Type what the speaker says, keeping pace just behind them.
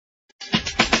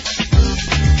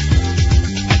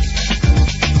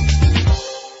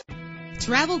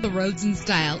Travel the roads in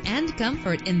style and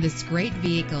comfort in this great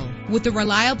vehicle. With a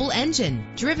reliable engine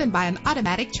driven by an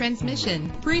automatic transmission,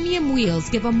 premium wheels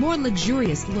give a more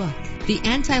luxurious look. The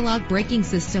anti-lock braking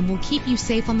system will keep you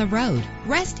safe on the road.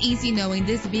 Rest easy knowing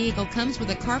this vehicle comes with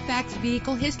a Carfax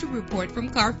Vehicle History Report from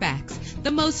Carfax,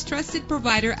 the most trusted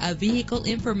provider of vehicle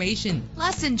information.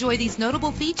 Plus, enjoy these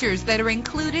notable features that are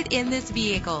included in this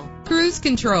vehicle: cruise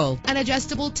control, an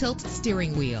adjustable tilt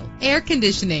steering wheel, air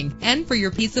conditioning, and for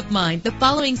your peace of mind, the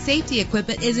following safety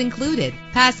equipment is included: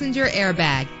 passenger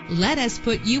airbag. Let us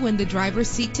put you in the driver's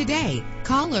seat today.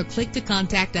 Call or click to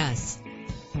contact us.